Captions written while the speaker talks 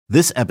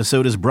This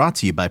episode is brought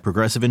to you by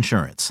Progressive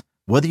Insurance.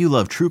 Whether you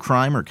love true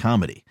crime or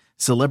comedy,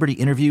 celebrity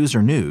interviews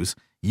or news,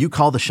 you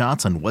call the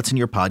shots on what's in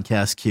your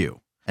podcast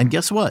queue. And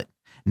guess what?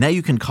 Now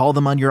you can call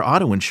them on your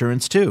auto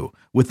insurance too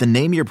with the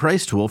Name Your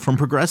Price tool from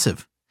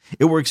Progressive.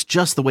 It works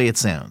just the way it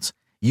sounds.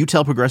 You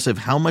tell Progressive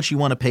how much you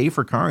want to pay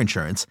for car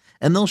insurance,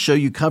 and they'll show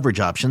you coverage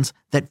options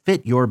that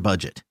fit your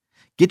budget.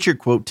 Get your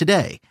quote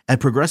today at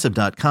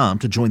Progressive.com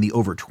to join the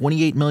over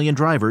 28 million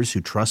drivers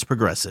who trust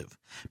Progressive.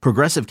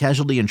 Progressive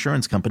Casualty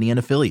Insurance Company and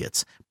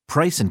Affiliates.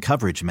 Price and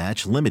coverage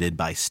match limited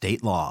by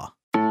state law.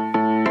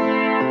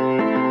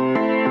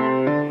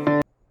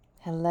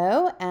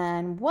 Hello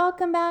and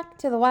welcome back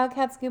to the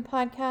Wildcat Scoop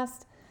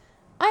podcast.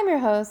 I'm your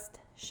host,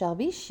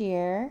 Shelby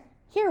Shear,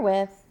 here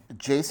with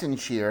Jason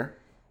Shear.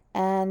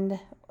 And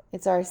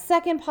it's our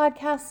second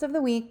podcast of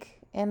the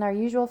week in our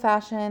usual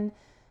fashion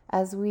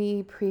as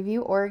we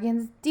preview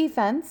Oregon's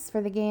defense for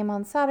the game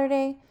on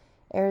Saturday,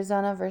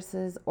 Arizona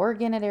versus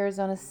Oregon at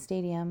Arizona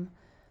Stadium.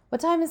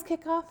 What time is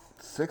kickoff?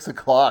 6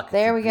 o'clock.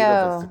 There we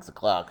go. 6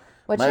 o'clock.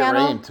 What Might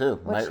channel? rain too.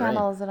 What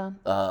channel is it on?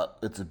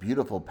 It's a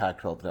beautiful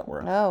Pac-12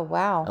 network. Oh,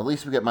 wow. At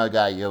least we get my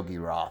guy Yogi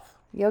Roth,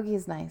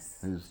 Yogi's nice.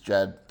 who's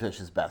Jed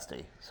Fish's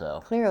bestie.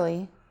 So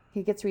Clearly,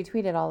 he gets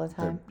retweeted all the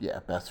time.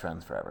 best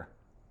friends forever.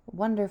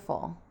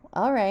 Wonderful.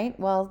 All right.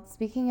 Well,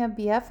 speaking of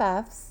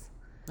BFFs,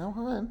 Oh,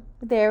 hi.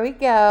 there we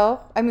go.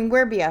 I mean,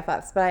 we're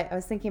BFFs, but I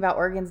was thinking about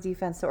Oregon's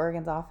defense to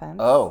Oregon's offense.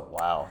 Oh,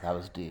 wow. That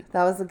was deep.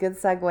 That was a good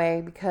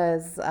segue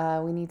because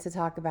we need to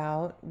talk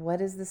about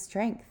what is the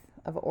strength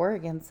of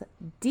Oregon's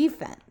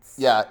defense.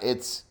 Yeah,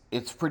 it's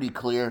pretty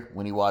clear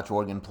when you watch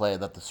Oregon play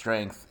that the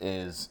strength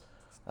is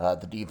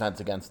the defense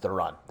against the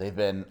run. They've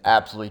been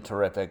absolutely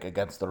terrific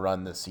against the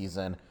run this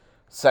season.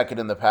 Second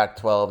in the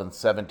Pac-12 and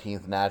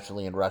 17th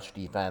nationally in rush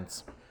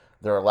defense.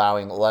 They're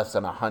allowing less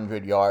than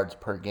 100 yards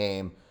per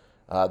game.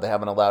 They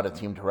haven't allowed a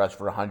team to rush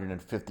for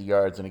 150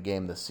 yards in a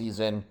game this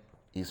season.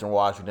 Eastern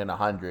Washington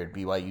 100,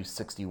 BYU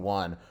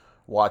 61,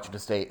 Washington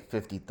State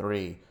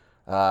 53.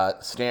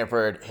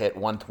 Stanford hit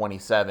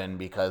 127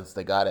 because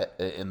they got it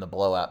in the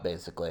blowout,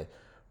 basically.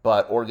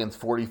 But Oregon's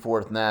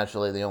 44th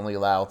nationally. They only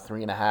allow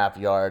 3.5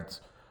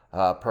 yards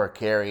per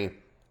carry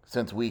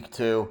since week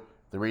 2.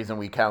 The reason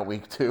we count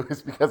week 2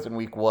 is because in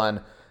week 1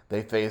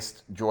 they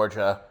faced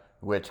Georgia,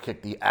 which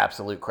kicked the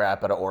absolute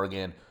crap out of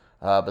Oregon.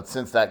 But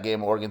since that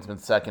game, Oregon's been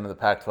second in the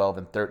Pac-12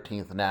 and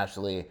 13th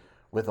nationally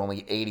with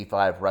only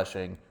 85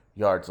 rushing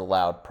yards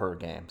allowed per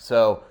game.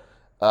 So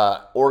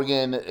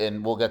Oregon,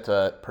 and we'll get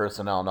to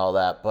personnel and all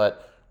that,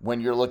 but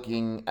when you're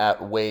looking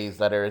at ways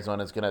that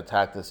Arizona's going to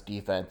attack this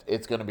defense,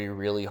 it's going to be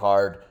really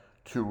hard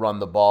to run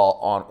the ball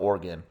on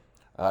Oregon.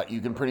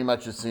 You can pretty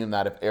much assume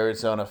that if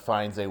Arizona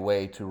finds a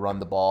way to run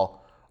the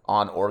ball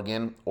on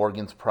Oregon,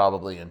 Oregon's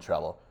probably in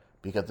trouble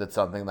because it's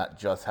something that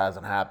just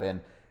hasn't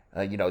happened.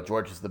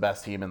 Georgia's the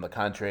best team in the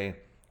country.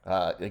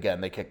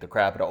 Again, they kicked the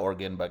crap out of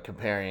Oregon, but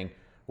comparing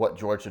what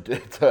Georgia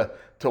did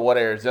to what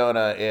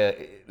Arizona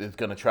is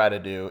going to try to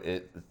do,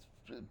 it's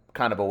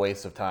kind of a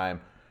waste of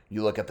time.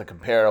 You look at the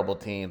comparable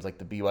teams like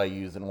the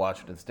BYUs and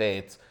Washington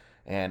States,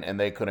 and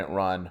they couldn't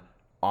run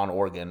on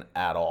Oregon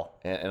at all.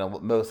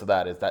 And most of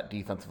that is that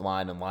defensive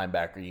line and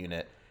linebacker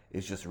unit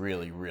is just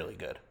really, really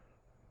good.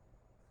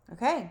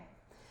 Okay.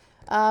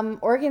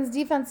 Oregon's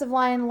defensive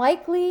line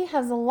likely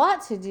has a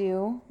lot to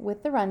do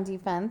with the run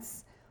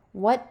defense.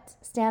 What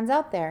stands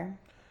out there?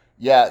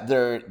 Yeah,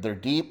 they're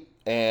deep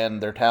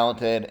and they're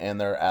talented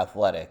and they're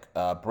athletic.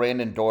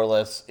 Brandon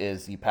Dorlus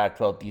is the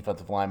Pac-12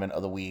 Defensive Lineman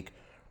of the Week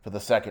for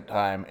the second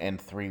time in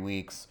 3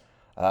 weeks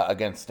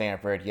against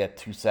Stanford. He had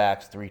 2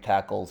 sacks, 3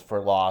 tackles for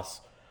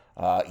loss.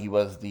 He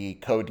was the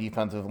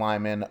co-defensive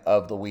lineman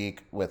of the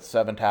week with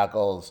 7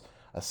 tackles,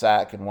 a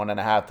sack, and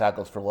 1.5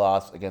 tackles for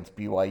loss against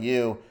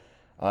BYU.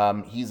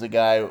 He's a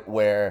guy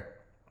where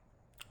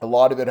a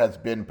lot of it has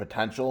been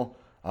potential,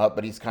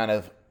 but he's kind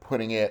of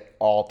putting it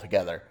all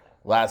together.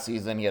 Last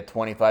season, he had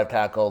 25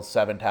 tackles,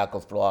 7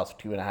 tackles for loss,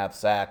 2.5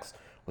 sacks,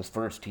 was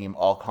first team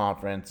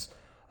all-conference.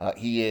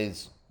 He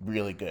is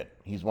really good.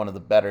 He's one of the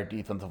better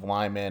defensive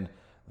linemen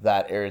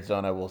that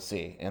Arizona will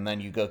see. And then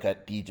you look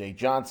at DJ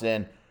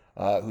Johnson,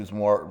 who's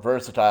more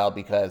versatile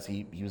because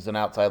he was an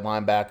outside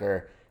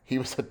linebacker. He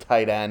was a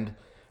tight end.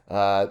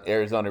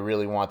 Arizona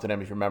really wanted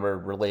him. If you remember,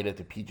 related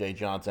to PJ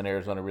Johnson,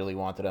 Arizona really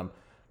wanted him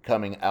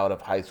coming out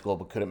of high school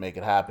but couldn't make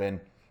it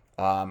happen.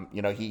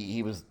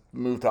 He was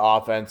moved to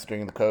offense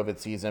during the COVID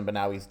season, but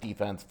now he's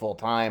defense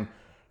full-time.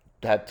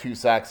 Had 2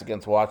 sacks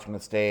against Washington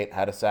State,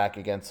 had a sack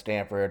against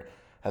Stanford,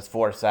 has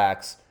 4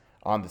 sacks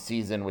on the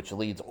season, which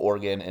leads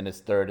Oregon and is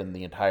third in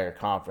the entire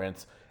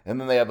conference. And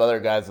then they have other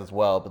guys as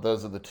well, but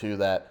those are the 2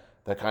 that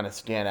kind of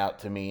stand out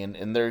to me,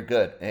 and they're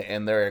good,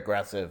 and they're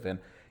aggressive. And,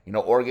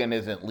 Oregon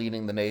isn't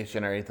leading the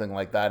nation or anything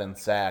like that in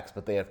sacks,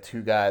 but they have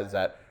 2 guys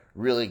that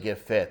really give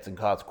fits and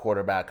cause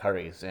quarterback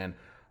hurries. And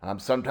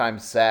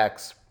sometimes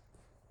sacks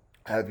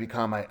have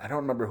become, I don't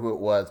remember who it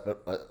was,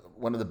 but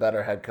one of the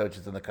better head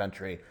coaches in the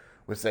country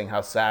was saying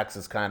how sacks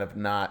is kind of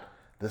not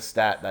the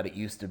stat that it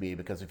used to be,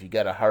 because if you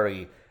get a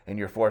hurry and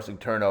you're forcing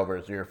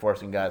turnovers or you're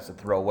forcing guys to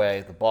throw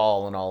away the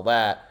ball and all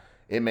that,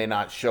 it may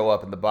not show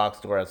up in the box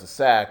score as a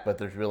sack, but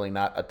there's really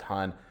not a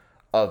ton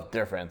of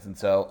difference. And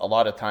so a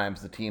lot of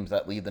times the teams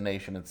that lead the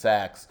nation in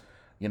sacks,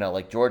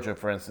 like Georgia,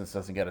 for instance,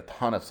 doesn't get a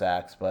ton of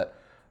sacks, but,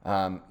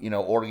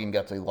 Oregon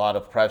gets a lot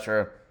of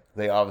pressure.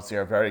 They obviously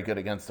are very good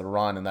against the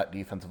run, and that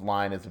defensive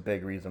line is a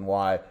big reason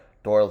why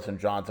Doyles and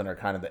Johnson are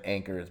kind of the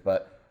anchors,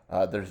 but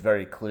there's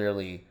very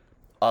clearly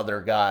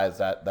other guys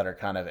that are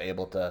kind of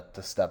able to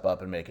step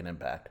up and make an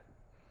impact.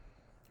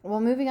 Well,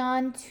 moving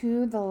on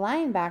to the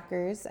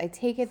linebackers, I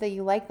take it that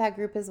you like that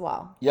group as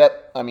well.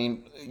 Yep. I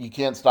mean, you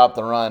can't stop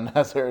the run,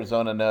 as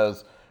Arizona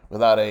knows,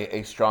 without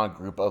a strong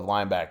group of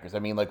linebackers. I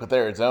mean, like with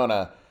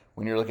Arizona,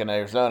 when you're looking at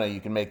Arizona,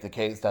 you can make the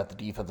case that the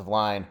defensive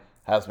line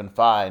has been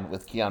fine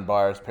with Keon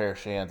Barrs, Paris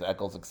Shans,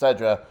 Eccles,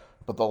 etc.,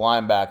 but the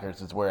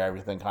linebackers is where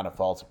everything kind of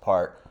falls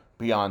apart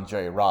beyond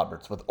Jerry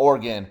Roberts. With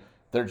Oregon,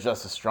 they're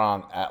just as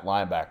strong at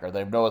linebacker. They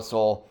have Noah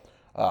Sewell,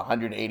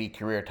 180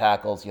 career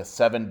tackles. He has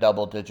 7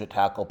 double-digit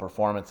tackle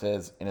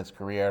performances in his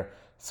career,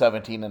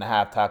 17 and a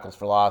half tackles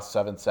for loss,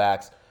 7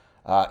 sacks.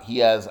 He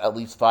has at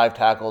least 5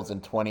 tackles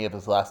in 20 of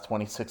his last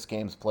 26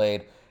 games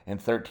played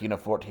and 13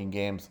 of 14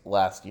 games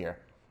last year.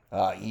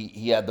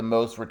 He had the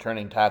most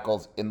returning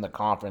tackles in the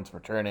conference,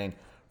 returning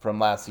from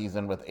last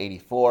season with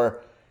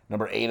 84.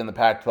 Number 8 in the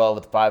Pac-12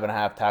 with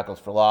 5.5 tackles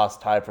for loss,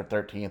 tied for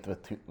 13th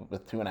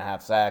with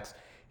 2.5 sacks.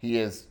 He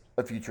is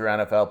a future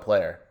NFL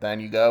player. Then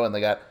you go and they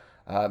got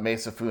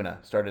Mesa Funa.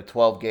 Started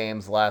 12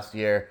 games last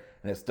year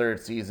in his 3rd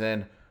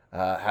season.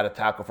 Had a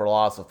tackle for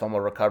loss, a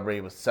fumble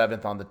recovery, was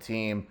 7th on the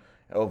team.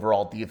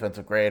 Overall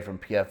defensive grade from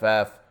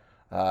PFF.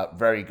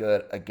 Very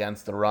good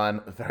against the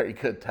run. Very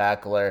good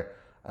tackler.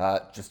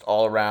 Just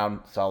all around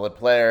solid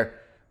player.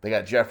 They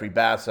got Jeffrey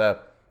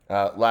Bassa.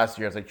 Last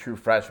year as a true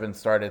freshman,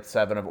 started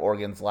 7 of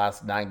Oregon's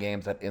last 9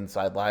 games at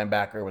inside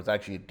linebacker, was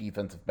actually a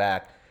defensive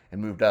back and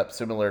moved up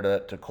similar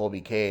to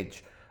Colby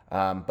Cage,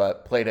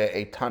 but played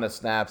a ton of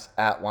snaps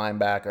at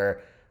linebacker,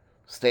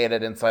 stayed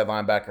at inside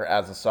linebacker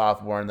as a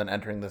sophomore, and then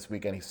entering this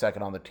weekend, he's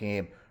 2nd on the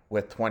team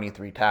with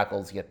 23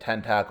 tackles. He had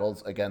 10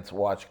 tackles against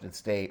Washington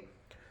State.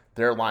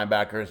 Their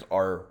linebackers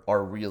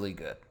are really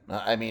good.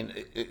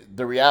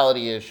 The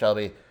reality is,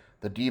 Shelby,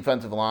 the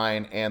defensive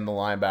line and the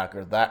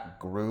linebacker, that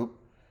group,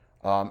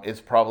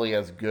 is probably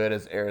as good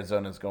as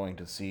Arizona's going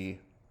to see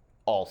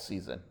all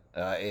season.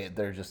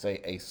 They're just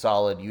a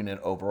solid unit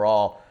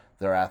overall.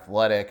 They're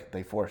athletic.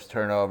 They force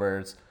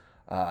turnovers.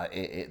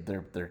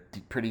 They're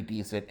pretty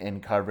decent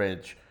in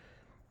coverage,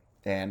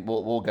 and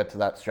we'll get to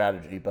that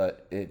strategy.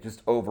 But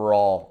it's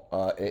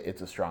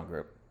a strong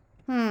group.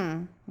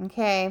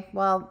 Okay.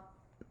 Well,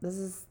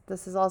 this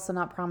is also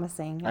not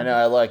promising. I know.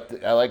 I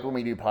like when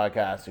we do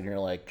podcasts and you're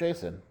like,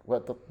 Jason,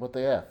 what the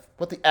F?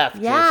 What the F,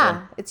 yeah,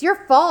 Jason? It's your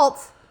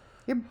fault.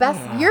 Your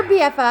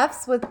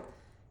BFFs with,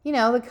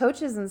 the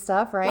coaches and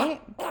stuff,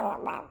 right?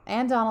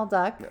 And Donald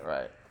Duck.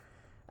 Yeah,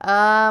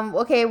 right.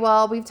 Okay,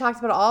 well, we've talked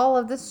about all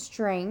of the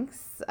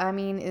strengths. I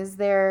mean, is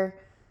there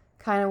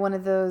kind of one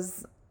of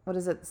those, what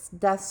is it,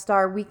 Death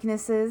Star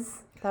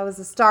weaknesses? That was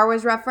a Star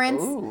Wars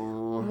reference.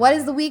 Ooh. What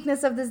is the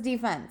weakness of this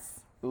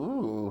defense?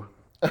 Ooh.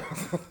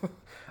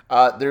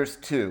 There's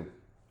 2.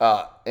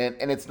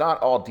 And it's not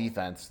all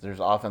defense. There's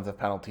offensive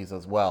penalties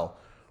as well.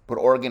 But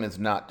Oregon is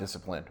not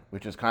disciplined,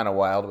 which is kind of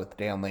wild with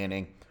Dan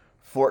Lanning.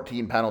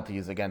 14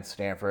 penalties against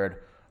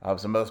Stanford.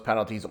 So most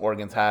penalties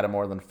Oregon's had of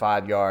more than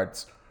 5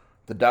 yards.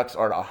 The Ducks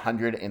are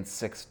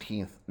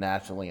 116th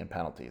nationally in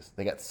penalties.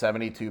 They get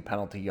 72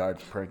 penalty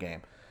yards per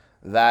game.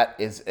 That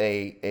is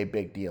a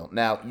big deal.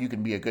 Now, you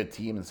can be a good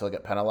team and still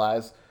get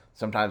penalized.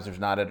 Sometimes there's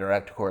not a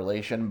direct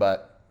correlation,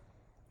 but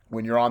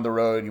when you're on the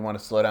road, you want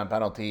to slow down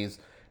penalties.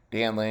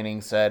 Dan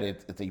Lanning said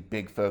it's a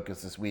big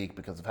focus this week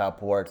because of how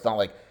poor. It's not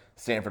like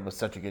Stanford was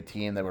such a good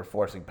team they were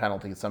forcing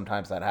penalties.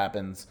 Sometimes that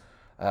happens.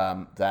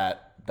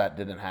 That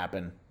didn't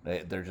happen.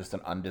 They're just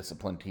an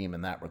undisciplined team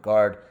in that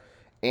regard.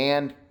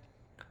 And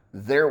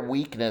their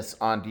weakness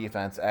on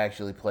defense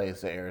actually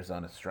plays to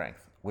Arizona's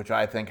strength, which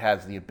I think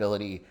has the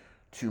ability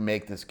to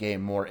make this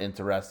game more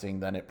interesting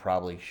than it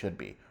probably should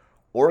be.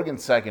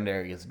 Oregon's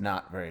secondary is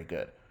not very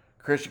good.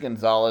 Christian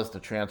Gonzalez, the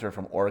transfer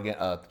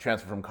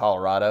from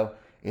Colorado,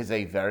 is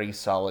a very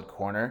solid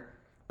corner.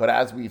 But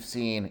as we've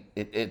seen,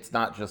 it's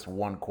not just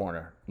one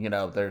corner.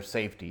 There's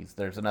safeties.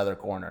 There's another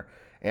corner.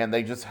 And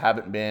they just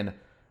haven't been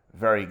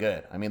very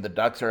good. I mean, the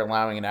Ducks are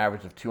allowing an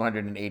average of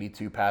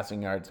 282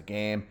 passing yards a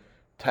game,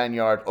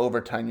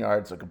 over 10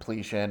 yards of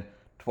completion,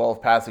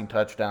 12 passing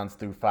touchdowns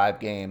through 5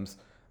 games.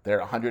 They're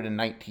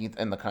 119th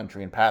in the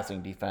country in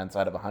passing defense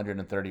out of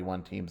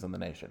 131 teams in the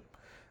nation.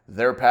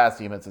 Their pass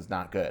defense is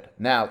not good.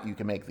 Now, you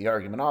can make the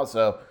argument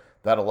also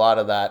that a lot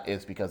of that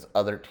is because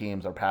other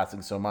teams are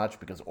passing so much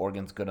because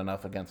Oregon's good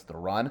enough against the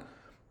run,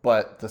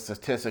 but the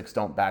statistics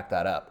don't back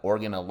that up.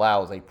 Oregon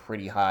allows a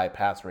pretty high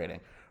pass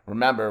rating.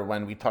 Remember,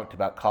 when we talked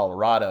about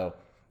Colorado,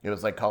 it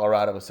was like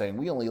Colorado was saying,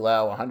 we only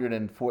allow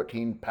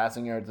 114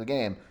 passing yards a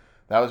game.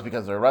 That was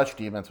because their rush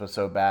defense was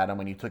so bad, and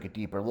when you took a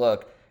deeper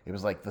look, it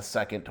was like the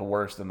second to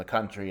worst in the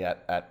country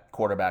at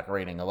quarterback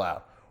rating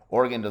allowed.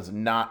 Oregon does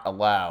not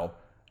allow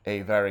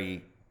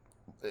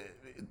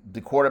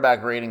the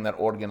quarterback rating that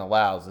Oregon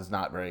allows is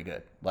not very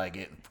good,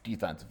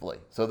 defensively.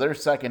 So their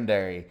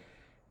secondary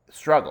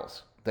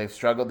struggles. They've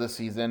struggled this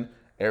season.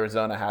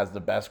 Arizona has the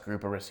best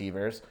group of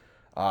receivers.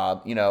 I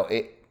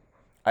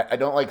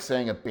don't like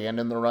saying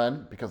abandon the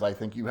run because I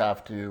think you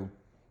have to.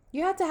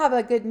 You have to have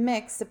a good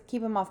mix to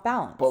keep them off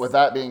balance. But with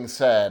that being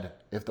said,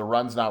 if the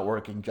run's not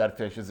working, Jedd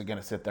Fisch isn't going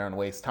to sit there and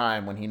waste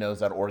time when he knows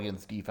that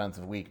Oregon's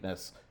defensive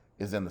weakness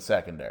is in the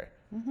secondary.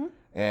 Mm-hmm.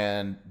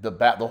 And the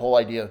whole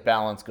idea of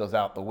balance goes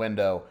out the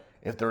window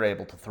if they're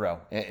able to throw.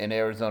 And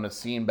Arizona's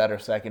seen better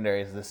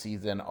secondaries this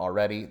season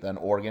already than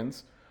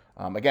Oregon's.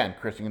 Again,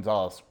 Christian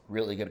Gonzalez,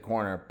 really good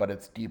corner, but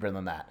it's deeper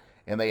than that.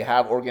 And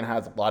Oregon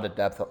has a lot of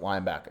depth at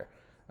linebacker.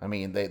 I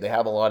mean, they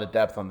have a lot of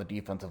depth on the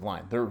defensive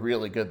line. They're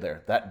really good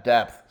there. That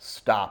depth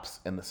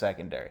stops in the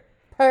secondary.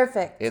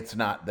 Perfect. It's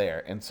not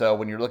there. And so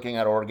when you're looking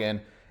at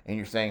Oregon and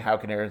you're saying, how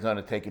can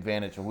Arizona take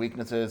advantage of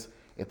weaknesses?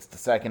 It's the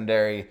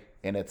secondary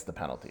and it's the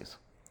penalties.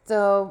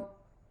 So,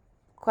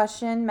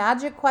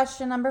 magic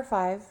question number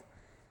 5.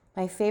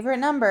 My favorite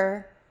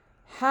number.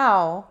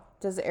 How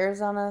does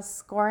Arizona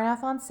score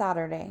enough on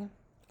Saturday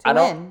to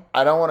win?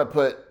 I don't want to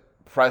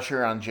put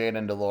pressure on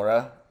Jayden de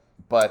Laura,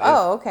 but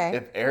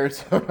if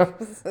Arizona...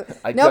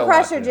 No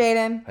pressure,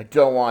 Jayden. I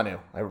don't want to.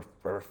 I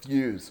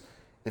refuse.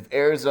 If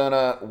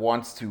Arizona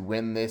wants to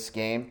win this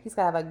game... He's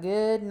got to have a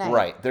good night.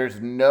 Right.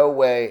 There's no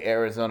way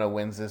Arizona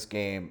wins this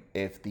game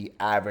if the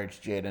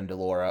average Jayden de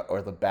Laura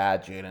or the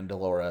bad Jayden de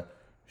Laura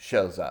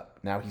shows up.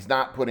 Now, he's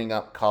not putting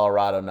up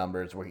Colorado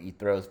numbers where he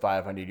throws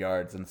 500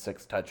 yards and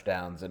 6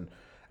 touchdowns and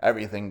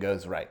everything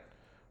goes right.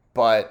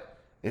 But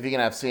if he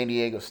can have San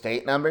Diego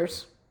State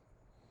numbers,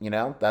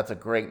 that's a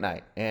great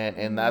night.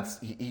 And that's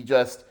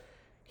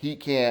he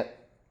can't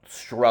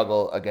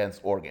struggle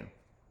against Oregon.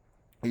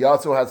 He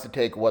also has to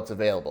take what's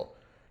available.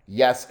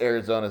 Yes,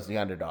 Arizona's the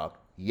underdog.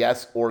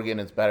 Yes, Oregon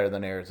is better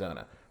than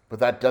Arizona. But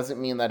that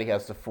doesn't mean that he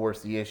has to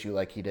force the issue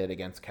like he did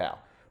against Cal.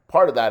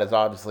 Part of that is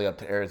obviously up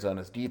to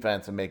Arizona's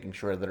defense and making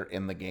sure that they're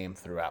in the game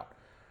throughout.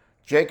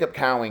 Jacob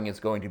Cowing is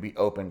going to be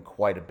open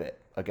quite a bit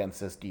against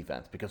this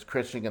defense because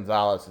Christian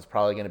Gonzalez is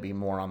probably going to be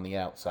more on the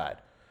outside.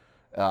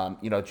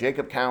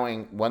 Jacob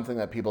Cowing, one thing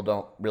that people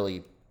don't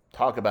really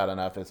talk about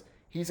enough is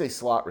he's a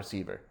slot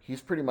receiver.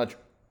 He's pretty much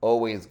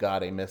always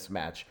got a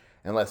mismatch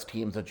unless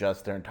teams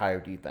adjust their entire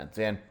defense.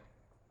 And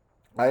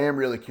I am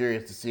really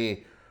curious to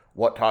see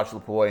what Tosh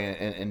Lupoi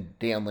and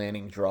Dan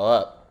Lanning draw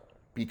up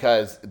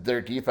because their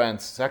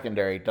defense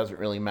secondary doesn't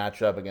really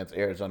match up against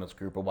Arizona's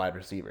group of wide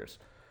receivers.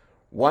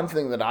 One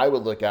thing that I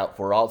would look out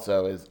for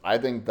also is I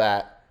think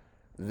that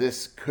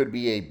this could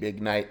be a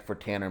big night for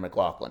Tanner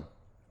McLaughlin.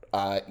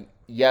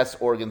 Yes,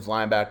 Oregon's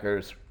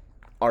linebackers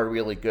are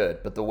really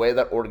good, but the way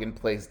that Oregon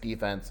plays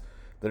defense,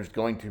 there's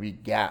going to be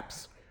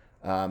gaps.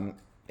 And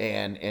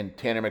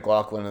Tanner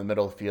McLaughlin in the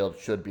middle of the field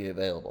should be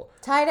available.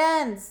 Tight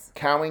ends.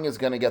 Cowing is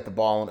going to get the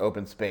ball in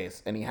open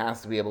space, and he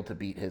has to be able to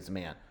beat his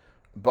man.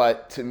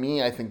 But to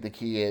me, I think the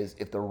key is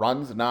if the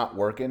run's not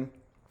working,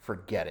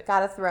 forget it.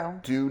 Gotta throw.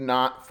 Do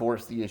not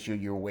force the issue.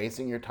 You're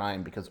wasting your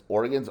time because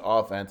Oregon's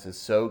offense is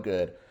so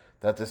good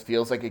that this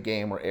feels like a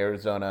game where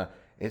Arizona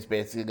is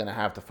basically going to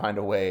have to find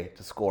a way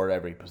to score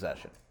every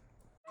possession.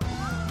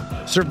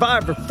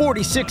 Survivor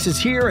 46 is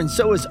here, and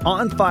so is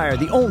On Fire,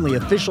 the only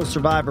official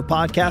Survivor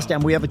podcast,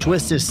 and we have a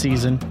twist this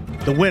season.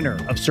 The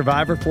winner of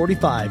Survivor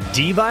 45,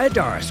 Dee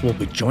Valladares, will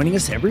be joining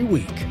us every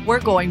week. We're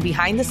going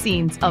behind the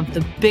scenes of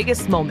the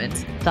biggest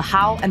moments, the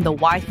how and the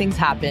why things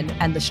happen,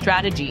 and the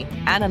strategy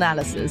and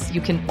analysis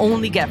you can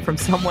only get from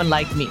someone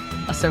like me,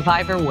 a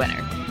Survivor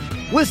winner.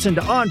 Listen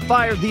to On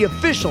Fire, the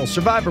official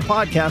Survivor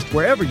podcast,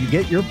 wherever you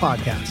get your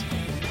podcast.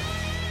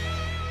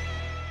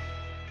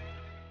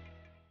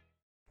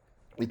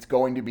 It's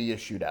going to be a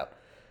shootout.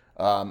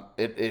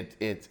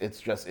 It's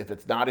just, if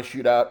it's not a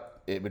shootout,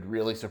 it would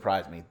really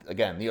surprise me.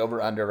 Again, the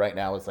over-under right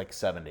now is like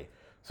 70.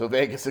 So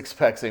Vegas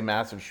expects a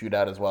massive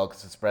shootout as well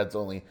because the spread's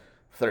only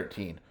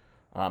 13.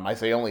 I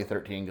say only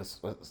 13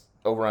 because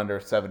over-under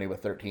 70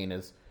 with 13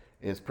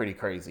 is pretty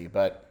crazy.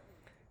 But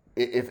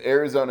if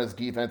Arizona's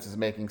defense is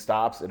making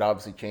stops, it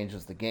obviously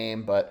changes the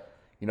game. But,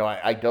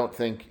 I don't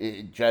think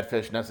Jedd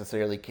Fisch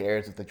necessarily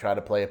cares if they try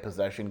to play a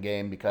possession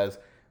game because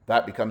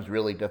that becomes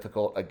really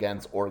difficult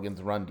against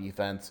Oregon's run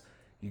defense.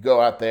 You go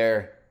out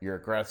there, you're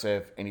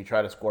aggressive, and you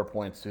try to score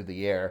points through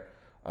the air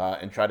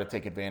and try to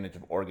take advantage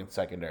of Oregon's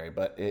secondary.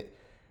 But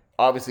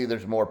obviously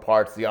there's more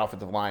parts. The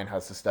offensive line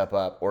has to step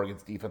up.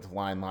 Oregon's defensive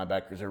line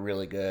linebackers are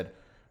really good.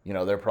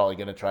 They're probably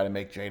going to try to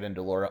make Jayden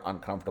de Laura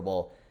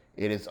uncomfortable.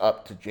 It is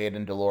up to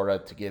Jayden de Laura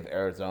to give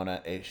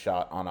Arizona a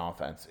shot on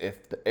offense. If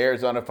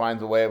Arizona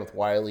finds a way with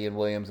Wiley and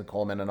Williams and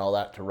Coleman and all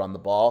that to run the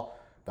ball,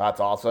 that's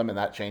awesome, and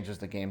that changes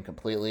the game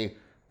completely.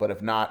 But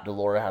if not, de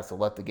Laura has to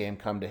let the game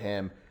come to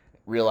him,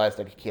 realize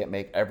that he can't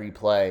make every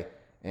play,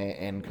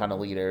 and kind of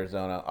lead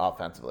Arizona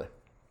offensively.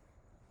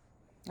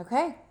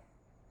 Okay.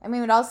 I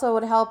mean, it also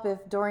would help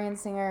if Dorian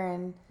Singer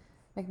and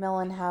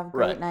McMillan have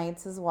great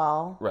nights as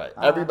well. Right.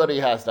 Everybody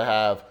has to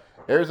have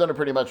 – Arizona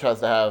pretty much has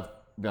to have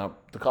the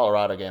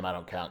Colorado game I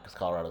don't count because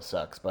Colorado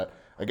sucks. But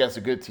against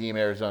a good team,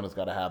 Arizona's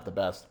got to have the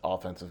best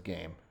offensive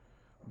game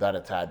that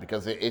it's had,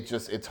 because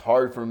it's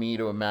hard for me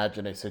to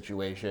imagine a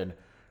situation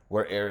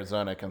where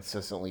Arizona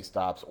consistently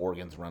stops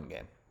Oregon's run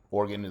game.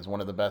 Oregon is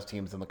one of the best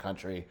teams in the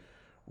country,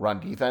 run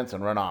defense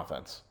and run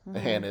offense.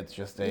 And it's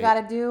just You got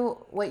to do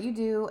what you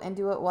do and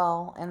do it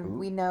well. And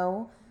we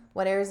know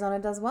what Arizona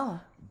does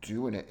well.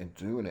 Doing it and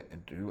doing it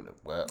and doing it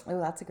well. Oh,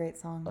 that's a great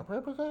song.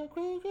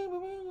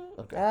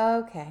 Okay.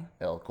 Okay.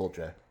 Cool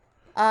J.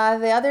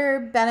 The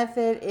other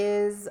benefit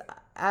is,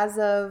 as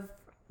of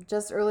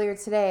just earlier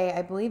today,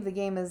 I believe the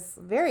game is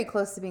very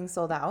close to being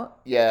sold out.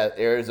 Yeah,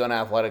 Arizona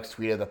Athletics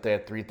tweeted that they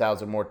had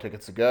 3,000 more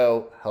tickets to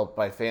go, helped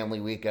by Family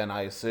Weekend,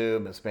 I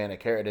assume,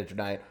 Hispanic Heritage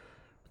Night.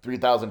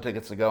 3,000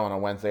 tickets to go on a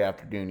Wednesday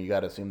afternoon. You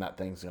got to assume that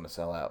thing's going to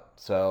sell out.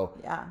 So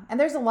yeah, and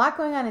there's a lot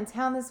going on in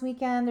town this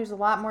weekend. There's a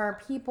lot more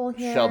people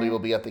here. Shelby will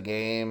be at the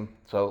game,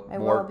 so I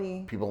more will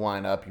be. people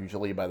line up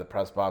usually by the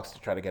press box to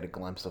try to get a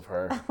glimpse of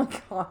her. Oh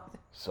my God.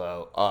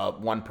 So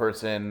one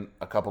person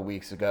a couple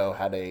weeks ago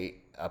had a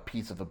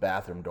piece of a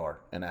bathroom door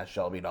and asked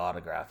Shelby to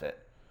autograph it.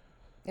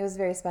 It was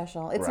very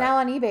special. It's Right. now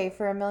on eBay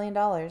for $1 million.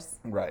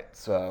 Right,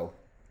 so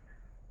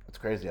it's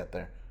crazy out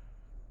there.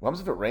 What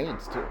happens if it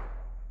rains too?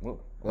 What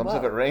happens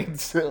if it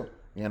rains too?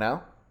 You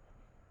know?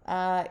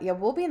 Yeah,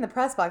 we'll be in the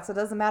press box, so it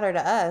doesn't matter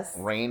to us.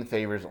 Rain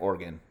favors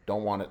Oregon.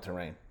 Don't want it to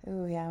rain.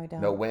 Ooh, yeah, we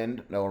don't. No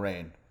wind, no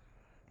rain.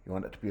 You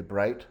want it to be a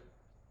bright,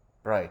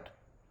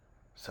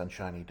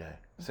 sunshiny day.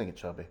 Sing it,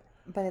 Shelby.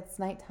 But it's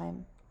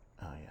nighttime.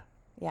 Oh, yeah.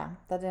 Yeah,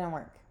 that didn't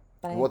work.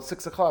 But Well, it's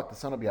 6 o'clock. The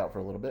sun will be out for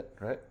a little bit,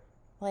 right?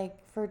 like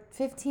for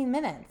 15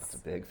 minutes. It's a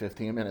big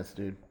 15 minutes,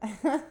 dude.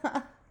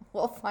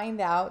 We'll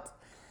find out.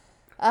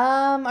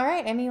 All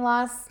right. Any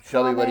last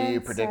Shelby, what are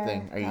you comments,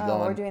 predicting? or- Are you oh,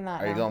 going? We're doing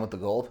that Are you now. going with the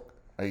gold?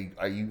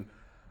 Are you?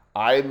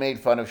 I made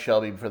fun of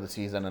Shelby for the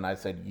season, and I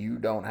said you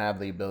don't have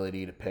the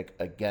ability to pick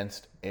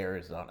against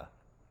Arizona.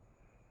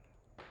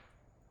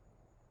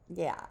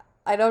 Yeah,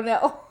 I don't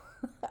know.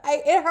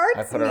 It hurts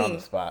me. I put her on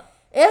the spot.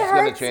 It It's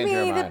gonna hurts change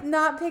her me to mind.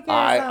 not pick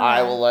Arizona.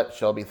 I will let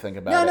Shelby think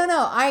about it.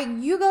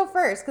 No. You go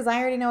first because I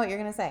already know what you're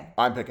gonna say.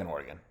 I'm picking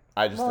Oregon.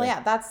 I just Well, think,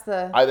 yeah, that's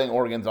the. I think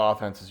Oregon's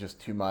offense is just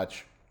too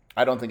much.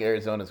 I don't think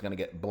Arizona's going to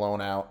get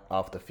blown out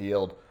off the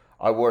field.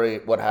 I worry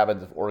what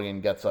happens if Oregon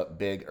gets up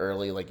big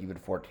early, like even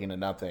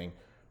 14-0.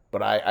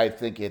 But I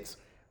think it's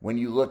when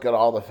you look at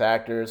all the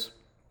factors,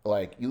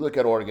 like you look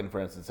at Oregon, for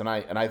instance, and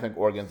I think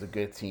Oregon's a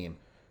good team,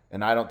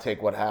 and I don't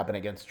take what happened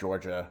against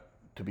Georgia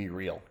to be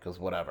real because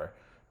whatever.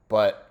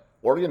 But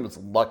Oregon was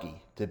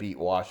lucky to beat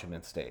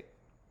Washington State.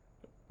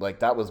 Like,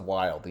 that was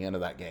wild, the end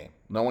of that game.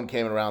 No one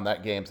came around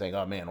that game saying,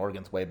 oh, man,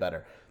 Oregon's way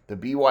better. The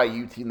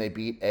BYU team they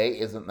beat, A,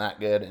 isn't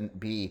that good, and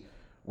B,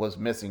 was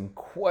missing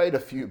quite a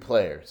few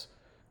players.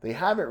 They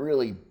haven't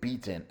really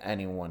beaten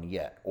anyone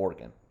yet,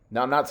 Oregon.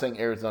 Now, I'm not saying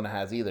Arizona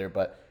has either,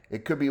 but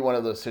it could be one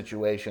of those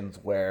situations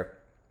where,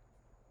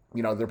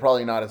 you know, they're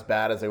probably not as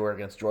bad as they were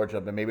against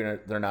Georgia, but maybe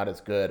they're not as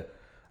good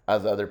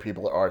as other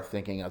people are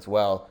thinking as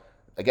well.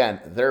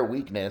 Again, their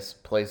weakness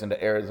plays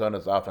into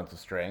Arizona's offensive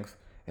strength,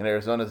 and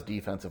Arizona's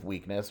defensive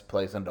weakness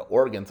plays into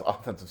Oregon's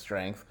offensive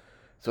strength.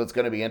 So it's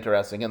going to be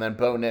interesting. And then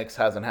Bo Nix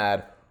hasn't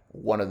had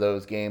one of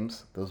those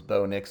games, those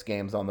Bo Nix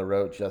games on the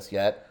road just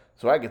yet.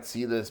 So I could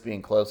see this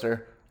being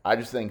closer. I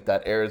just think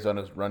that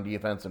Arizona's run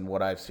defense and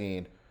what I've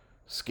seen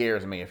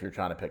scares me if you're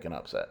trying to pick an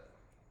upset.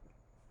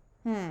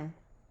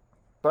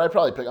 But I'm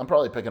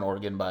probably picking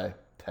Oregon by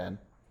 10.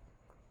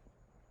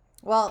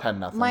 Well,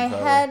 10-0 my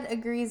probably. head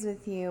agrees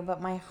with you,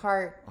 but my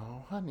heart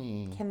Oh,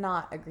 honey.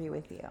 cannot agree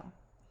with you.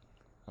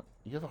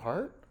 You have a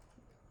heart?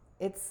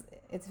 It's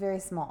very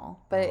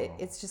small, but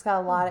it's just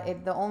got a lot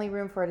of. The only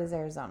room for it is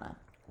Arizona.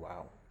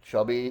 Wow.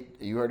 Shelby,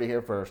 you heard it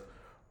here first.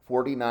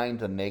 49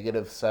 to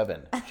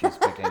 -7. She's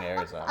picking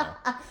Arizona.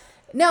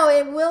 No,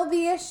 it will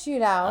be a At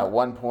shootout,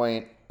 one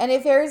point, and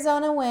if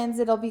Arizona wins,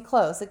 it'll be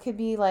close. It could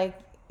be like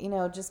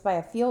just by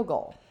a field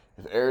goal.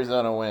 if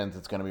Arizona wins,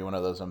 it's going to be one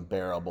of those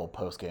unbearable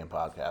post-game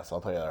podcasts.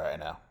 I'll tell you that right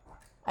now.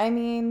 I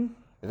mean,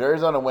 If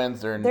Arizona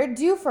wins, they're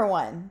due for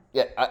one.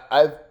 Yeah,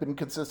 I've been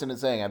consistent in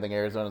saying I think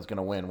Arizona's going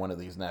to win one of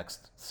these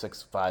next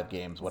 6-5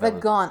 games, whatever.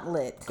 The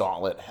gauntlet.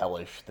 Gauntlet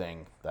hellish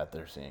thing that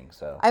they're seeing.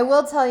 So I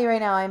will tell you right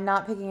now, I'm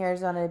not picking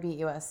Arizona to beat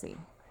USC.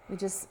 We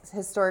just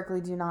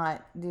historically do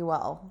not do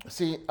well.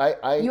 see, I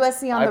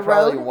USC on I the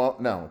probably road? won't.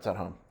 No, it's at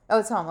home. Oh,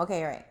 it's home.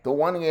 Okay, you're right. The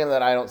one game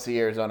that I don't see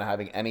Arizona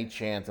having any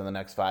chance in the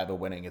next 5 of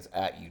winning is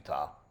at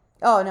Utah.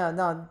 Oh,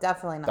 no,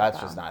 definitely not. That's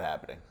them. just not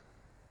happening.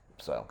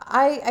 So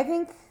I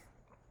think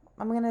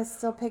I'm going to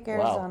still pick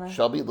Arizona. wow,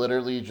 Shelby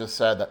literally just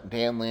said that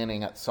Dan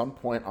Lanning at some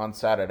point on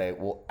Saturday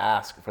will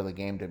ask for the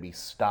game to be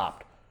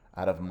stopped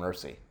out of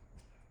mercy.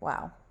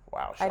 Wow.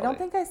 Wow, I Shelby. don't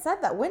think I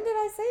said that. When did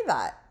I say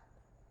that?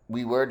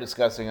 We were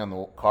discussing on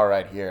the car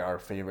ride here our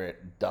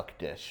favorite duck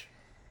dish.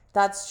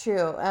 That's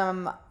true.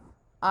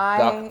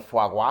 Duck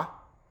foie gras?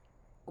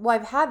 Well,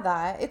 I've had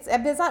that. It's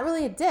not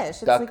really a dish.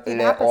 It's Duck like the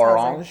à appetizer.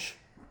 l'orange?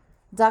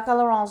 Duck à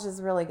l'orange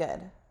is really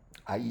good.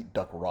 I eat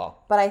duck raw.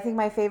 But I think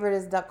my favorite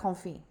is duck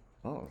confit.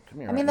 Oh, come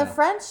here I mean, right the now.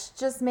 French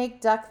just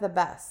make duck the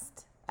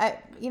best.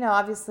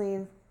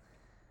 Obviously.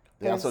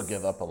 They also there's-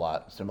 give up a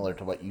lot, similar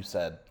to what you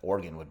said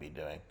Oregon would be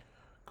doing.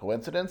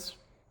 Coincidence?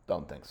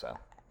 don't think so.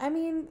 I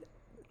mean,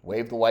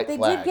 Wave the white they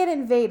flag. did get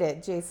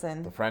invaded,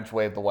 Jason. The French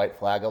wave the white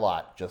flag a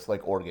lot, just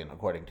like Oregon,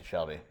 according to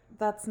Shelby.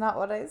 That's not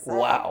what I said.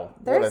 Wow.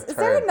 What a Is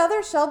there turn.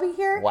 another Shelby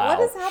here? Wow. What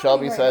is happening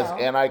Shelby right says, now?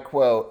 and I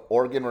quote,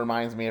 Oregon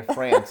reminds me of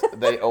France.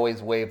 They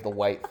always wave the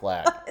white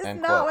flag. It's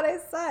End not quote. what I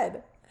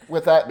said.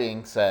 With that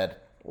being said,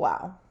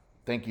 Wow.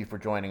 thank you for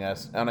joining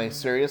us. On a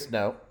serious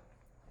note,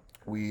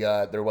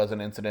 there was an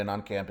incident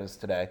on campus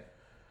today.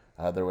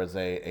 There was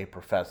a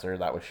professor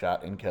that was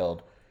shot and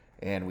killed,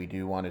 and we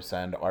do want to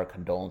send our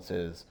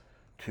condolences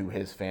to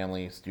his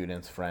family,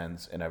 students,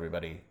 friends, and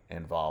everybody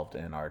involved,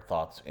 and our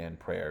thoughts and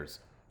prayers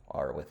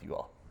are with you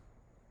all.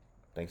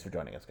 Thanks for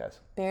joining us, guys.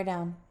 Bear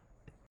down.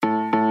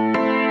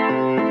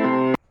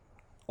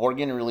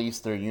 Oregon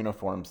released their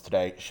uniforms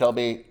today.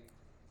 Shelby,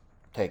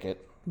 take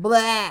it.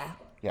 Blah.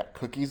 Yeah,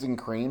 cookies and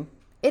cream.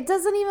 It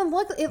doesn't even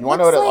look. You want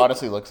to know what it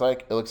honestly looks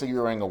like? It looks like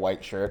you're wearing a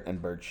white shirt and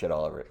bird shit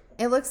all over it.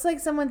 It looks like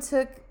someone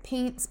took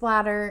paint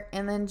splatter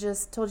and then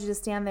just told you to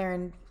stand there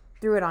and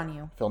threw it on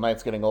you. Phil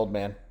Knight's getting old,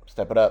 man.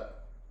 Step it up.